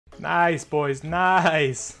Nice, boys.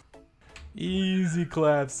 Nice. Easy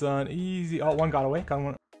clap, son. Easy. Oh, one got away. Got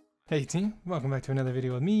one. Hey, team. Welcome back to another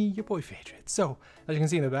video with me, your boy Phaedread. So, as you can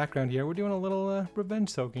see in the background here, we're doing a little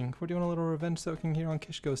revenge soaking. We're doing a little revenge soaking here on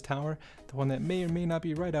Kishko's tower. The one that may or may not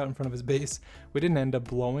be right out in front of his base. We didn't end up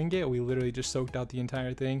blowing it. We literally just soaked out the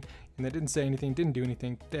entire thing. And they didn't say anything, didn't do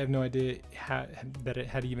anything. They have no idea that it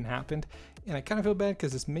had even happened. And I kind of feel bad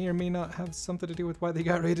because this may or may not have something to do with why they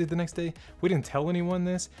got raided the next day. We didn't tell anyone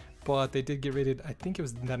this, but they did get raided. I think it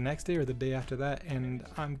was the next day or the day after that. And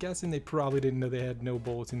I'm guessing they probably didn't know they had no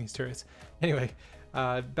bullets in these turrets. Anyway,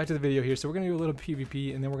 back to the video here. So we're going to do a little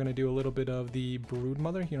PvP and then we're going to do a little bit of the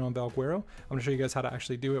Broodmother, you know, on Valguero. I'm going to show you guys how to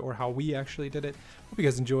actually do it or how we actually did it. Hope you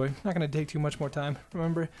guys enjoy. Not going to take too much more time.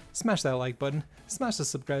 Remember, smash that like button, smash the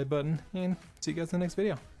subscribe button, and see you guys in the next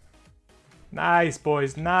video. Nice,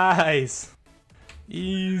 boys. Nice.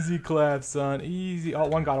 Easy clap, son. Easy. Oh,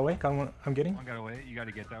 one got away. Got one. I'm getting. One got away. You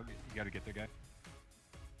gotta get that. You gotta get the guy.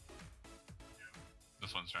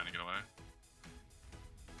 This one's trying to get away.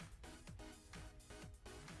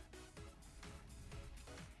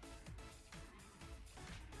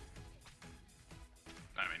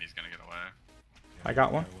 I mean, he's gonna get away. Yeah, I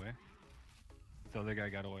got one. Away. The other guy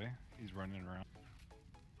got away. He's running around.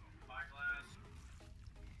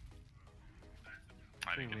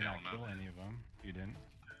 I didn't get not kill any of them. You didn't.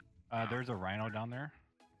 There's a rhino down there.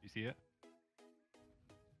 You see it?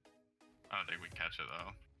 I don't think we catch it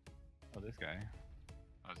though. Oh, this guy.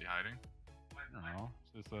 Oh, is he hiding? I don't know.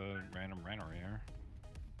 It's just a random rhino right here.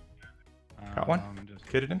 Got one. Just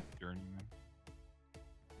Kitted him. Journeyman.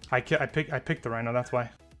 I picked the rhino. That's why.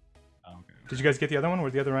 Oh, okay. Did you guys get the other one?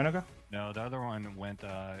 Where'd the other rhino go? No, the other one went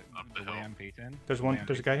Up the way hill. I'm facing. There's one.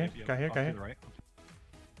 There's a guy here. Yep, Guy here. up Guy to here. the right.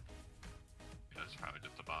 That's probably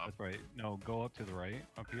just a bob. That's right. No, go up to the right.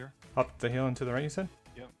 Up here. Up the hill and to the right. You said.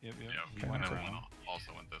 Yep. Yeah, He went and around. everyone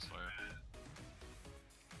also went this way.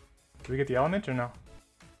 Did we get the element or no?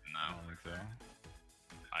 No, I don't think so.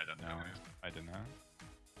 I didn't No, know. I did not.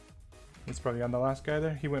 It's probably on the last guy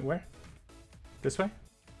there. He went where? This way?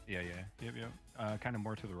 Yeah. Yep. Kind of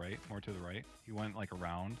more to the right. More to the right. He went like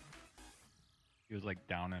around. He was like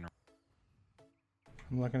down and around.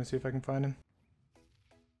 I'm looking to see if I can find him.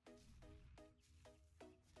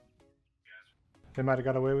 They might have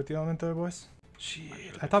got away with the element there, boys.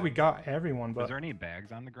 Shit. I thought we got everyone, but... Is there any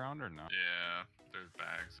bags on the ground or no? Yeah, there's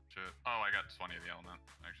bags and shit. Oh, I got 20 of the element,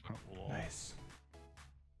 actually. Nice.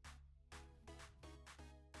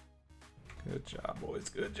 Good job, boys.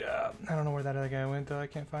 Good job. I don't know where that other guy went, though. I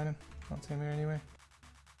can't find him. I don't see him here anyway.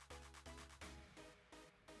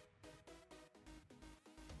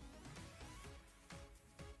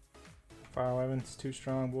 Fire weapon's too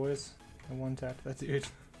strong, boys. And one tap. That's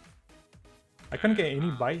it. I couldn't get any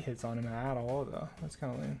bite hits on him at all, though. That's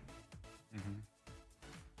kind of lame.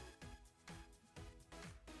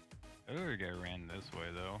 The other guy ran this way,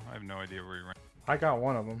 though. I have no idea where he ran. I got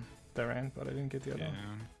one of them that ran, but I didn't get the other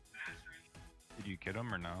one. Did you kid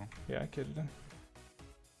him or no? Yeah, I kidded him.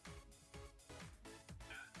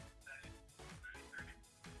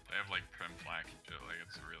 They have like prim flak and shit, like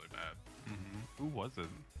it's really bad. Who was it?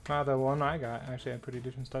 The one I got actually had pretty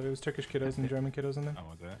decent stuff. It was Turkish kiddos and German kiddos in there.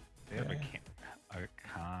 Oh, was that? They have a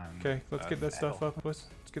con. Okay, let's get that stuff up, boys.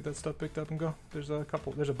 Let's get that stuff picked up and go. There's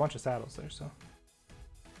a bunch of saddles there, so.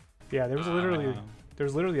 Yeah, there was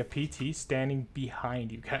literally a PT standing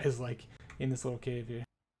behind you guys, like in this little cave here.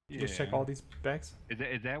 Just check all these bags.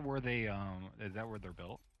 Is that where they is that where they're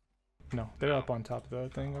built? No, they're up on top of the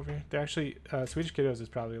thing over here. They're actually Swedish kiddos is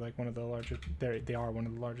probably like one of the larger. They are one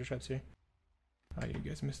of the larger tribes here. Oh, you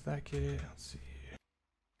guys missed that kid. Let's see.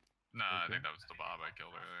 Nah, I think that was the bob I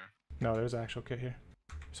killed earlier. No, there's an actual kit here.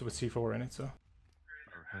 So with C4 in it, so.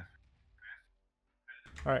 Okay.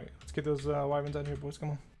 Alright, let's get those wyverns out here, boys. Come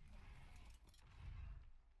on.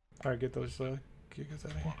 Alright, get those guys out of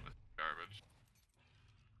here. Garbage.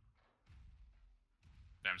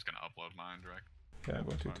 Yeah, I'm just gonna upload mine direct. Yeah, I'm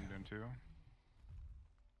going to. I'm doing too.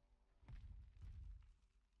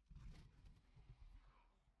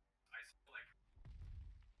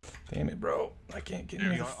 Damn it, bro. I can't get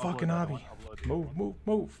near the fucking obby.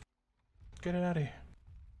 Move. Get it out of here.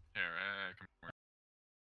 Here, come here.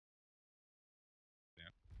 Yeah.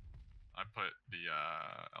 I put the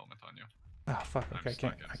element on you. Ah, fuck. Okay,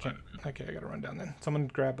 I can't. Okay, I gotta run down then. Someone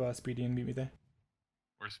grab Speedy and meet me there.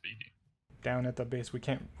 Where's Speedy? Down at the base. We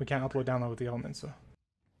can't upload download with the element, so.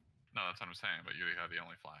 No, that's what I'm saying, but you have the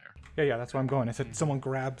only flyer. Yeah, that's where I'm going. I said someone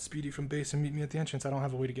grab Speedy from base and meet me at the entrance. I don't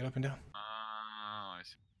have a way to get up and down. Oh, I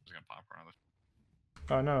see. I'm just gonna pop around this.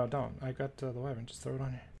 Oh, no, don't. I got the wyvern. Just throw it on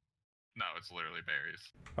here. No, it's literally berries.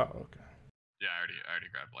 Oh, okay. Yeah, I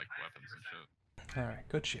already grabbed like weapons and shit. All right,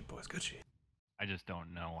 good shit, boys. Good shit. I just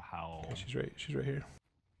don't know how. Okay, she's right. She's right here.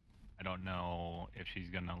 I don't know if she's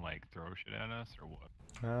gonna like throw shit at us or what.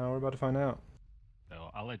 We're about to find out. So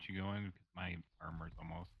I'll let you go in because my armor's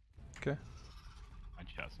almost. Okay. My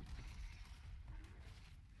chest is.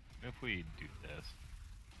 What if we do this?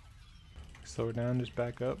 Slow her down. Just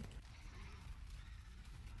back up.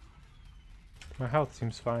 My health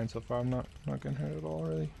seems fine so far. I'm not getting hurt at all,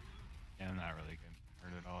 really. Yeah, I'm not really getting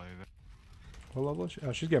hurt at all either. What level is she?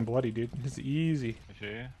 Oh, she's getting bloody, dude. It's easy. Is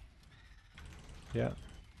she? Yeah.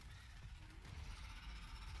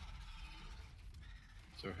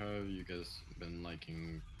 So how have you guys been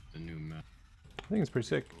liking the new map? I think it's pretty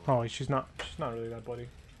sick. Oh, she's not really that bloody.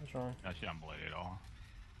 What's wrong? No, she's not bloody at all.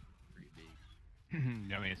 Pretty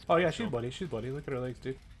big. I mean, it's Oh yeah, she's bloody. She's bloody. Look at her legs,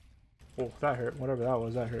 dude. Oh, that hurt. Whatever that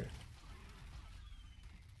was, that hurt.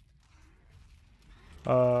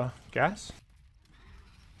 Gas?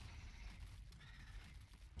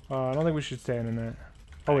 I don't think we should stand in that.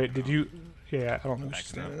 Oh wait, did you? Yeah, I don't think we should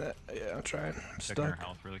stand in that. Yeah, I'm trying. I'm Checking her stuck.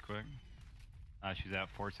 health really quick. She's at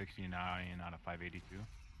 469 out of 582.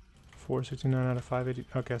 469 out of 580.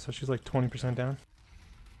 Okay, so she's like 20% down.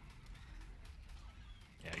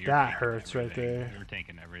 Yeah, you're That tanking hurts right everything. there. You're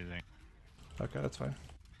tanking everything. Okay, that's fine.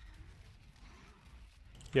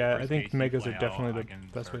 Yeah, I Worst think case, you megas play are out, definitely I the can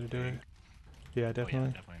best way to start do it. tank. Yeah, Oh, yeah,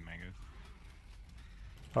 definitely. definitely megas.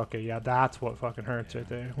 Okay, yeah, that's what fucking hurts Yeah. right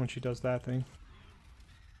there when she does that thing.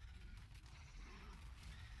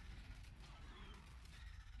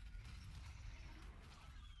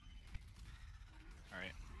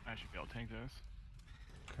 Alright, I should be able to tank this.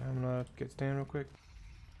 Okay, I'm gonna get stand real quick.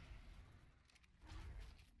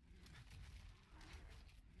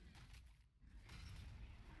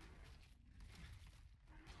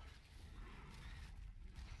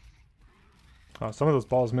 Oh, some of those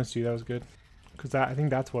balls missed you. That was good. Cause I think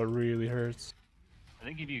that's what really hurts. I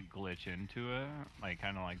think if you glitch into it, like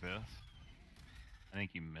kind of like this, I think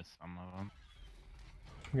you miss some of them.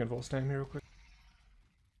 I'm gonna full stand here real quick.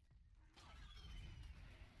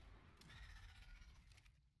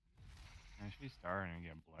 And she's starting to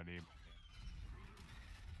get bloody.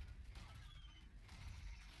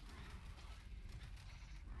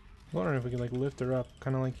 I'm wondering if we can like lift her up,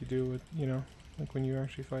 kind of like you do with, you know, like when you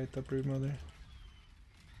actually fight the Broodmother.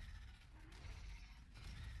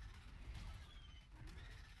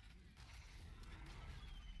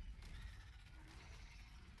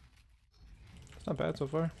 It's not bad so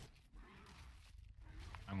far.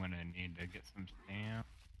 I'm gonna need to get some stamp.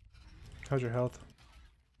 How's your health?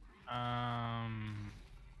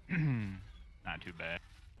 Not too bad.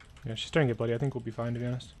 Yeah, she's starting to get bloody. I think we'll be fine, to be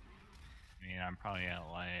honest. I mean, I'm probably at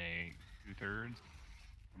like 2/3,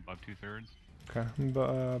 above 2/3. Okay, I'm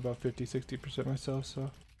about 50-60% myself, so. Yeah.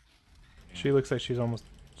 She looks like she's almost,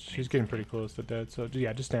 she's getting pretty close to dead, so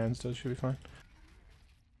yeah, just stand still, she'll be fine.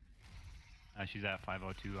 She's at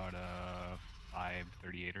 502 out of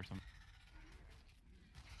 538 or something.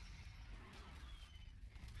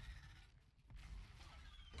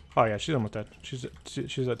 Oh yeah, she's almost dead. She's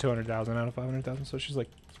at 200,000 out of 500,000, so she's like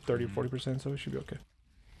 30 or 40%, so we should be okay.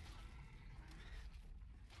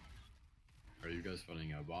 Are you guys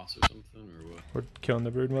fighting a boss or something, or what? We're killing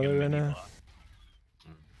the Broodmother right now.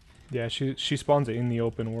 Yeah, she spawns it in the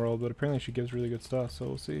open world, but apparently she gives really good stuff, so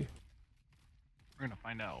we'll see. We're gonna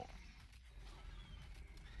find out.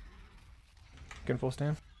 Getting full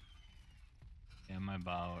stand? Yeah, I'm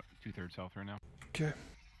about 2/3 health right now. Okay.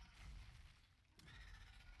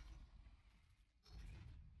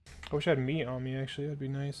 I wish I had meat on me, actually. That'd be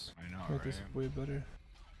nice. I know, Make right? this way better.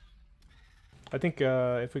 I think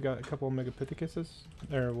if we got a couple of Megapithecus,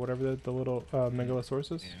 or whatever the little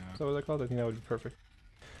Megalosauruses, Yeah. is that what they're called? I think that would be perfect.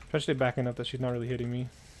 Try to stay backing up that she's not really hitting me.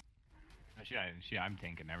 I'm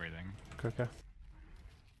tanking everything. Okay.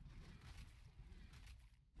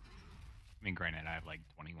 I mean, granted, I have like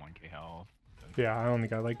 21k health. Yeah, I only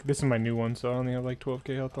got like, this is my new one, so I only have like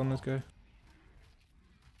 12k health on this guy.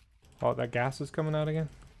 Oh, that gas is coming out again?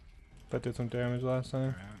 That did some damage last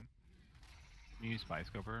time. Alright. Can you use Spy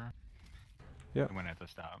Scoper? Yeah. I'm gonna have to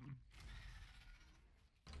stop.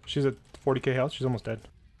 She's at 40k health, she's almost dead.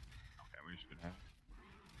 Okay, we should have.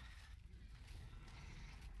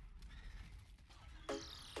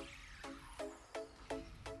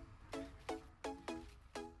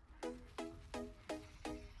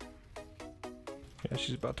 Yeah,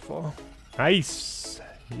 she's about to fall. Nice!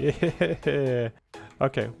 Yeah!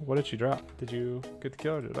 Okay, what did she drop? Did you get the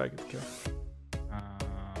kill or did I get the kill?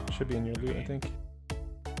 Should be in your loot, I think.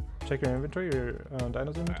 Check your inventory, your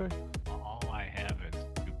Dino's inventory. All I have is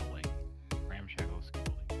Duplicate, Ramshackle Skill.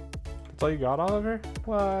 That's all you got all of her?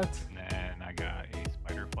 What? And then I got a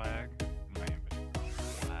Spider Flag in my inventory.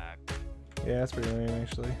 Yeah, that's pretty lame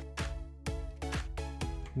actually.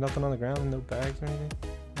 Nothing on the ground, no bags or anything.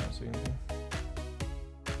 I don't see anything.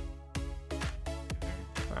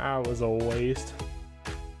 That was a waste.